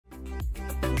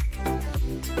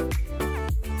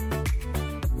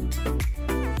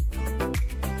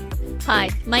Hi,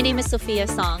 my name is Sophia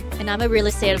Song, and I'm a real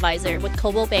estate advisor with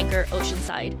Colwood Banker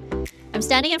Oceanside. I'm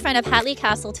standing in front of Hatley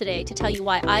Castle today to tell you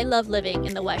why I love living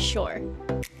in the West Shore.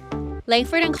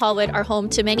 Langford and Colwood are home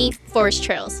to many forest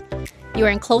trails. You are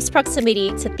in close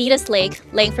proximity to Thetis Lake,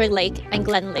 Langford Lake, and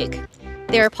Glen Lake.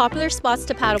 They are popular spots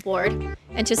to paddleboard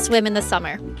and to swim in the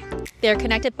summer. They are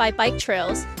connected by bike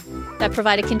trails that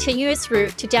provide a continuous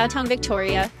route to downtown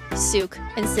Victoria, Souk,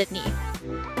 and Sydney.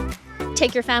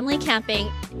 Take your family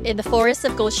camping in the forests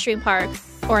of Ghost Stream Park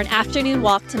or an afternoon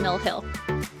walk to Mill Hill.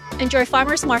 Enjoy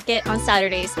farmers market on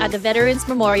Saturdays at the Veterans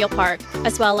Memorial Park,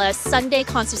 as well as Sunday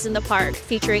concerts in the park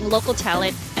featuring local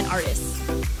talent and artists.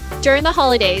 During the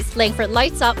holidays, Langford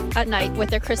lights up at night with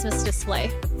their Christmas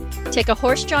display. Take a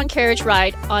horse-drawn carriage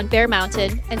ride on Bear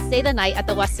Mountain and stay the night at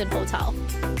the Westin Hotel.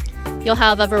 You'll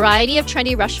have a variety of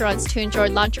trendy restaurants to enjoy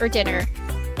lunch or dinner,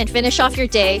 and finish off your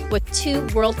day with 2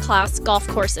 world-class golf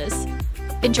courses.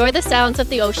 Enjoy the sounds of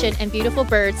the ocean and beautiful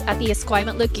birds at the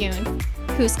Esquimalt Lagoon,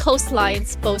 whose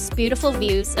coastlines boast beautiful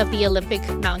views of the Olympic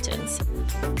Mountains.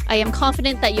 I am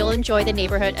confident that you'll enjoy the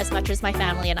neighborhood as much as my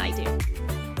family and I do.